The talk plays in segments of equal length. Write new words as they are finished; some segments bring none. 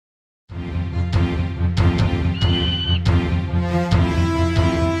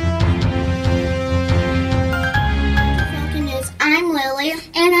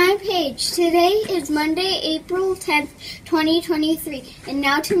page. Today is Monday, April 10th, 2023. And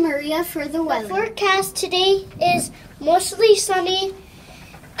now to Maria for the weather. The forecast today is mostly sunny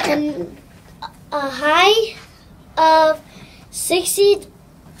and a high of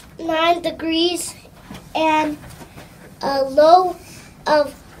 69 degrees and a low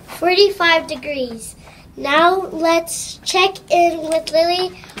of 45 degrees. Now let's check in with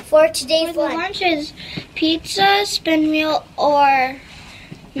Lily for today's lunch. Lunch is pizza, spin meal, or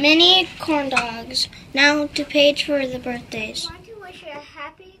mini corn dogs. Now to Paige for the birthdays. I want to wish you a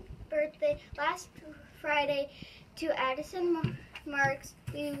happy birthday last Friday to Addison Marks.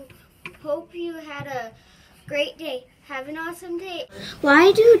 We hope you had a great day. Have an awesome day.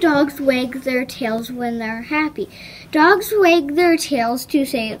 Why do dogs wag their tails when they're happy? Dogs wag their tails to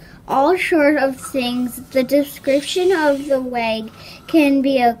say all sorts of things. The description of the wag can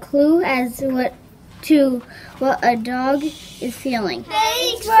be a clue to what a dog is feeling.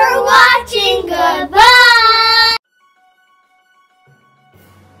 Thanks for watching. Goodbye.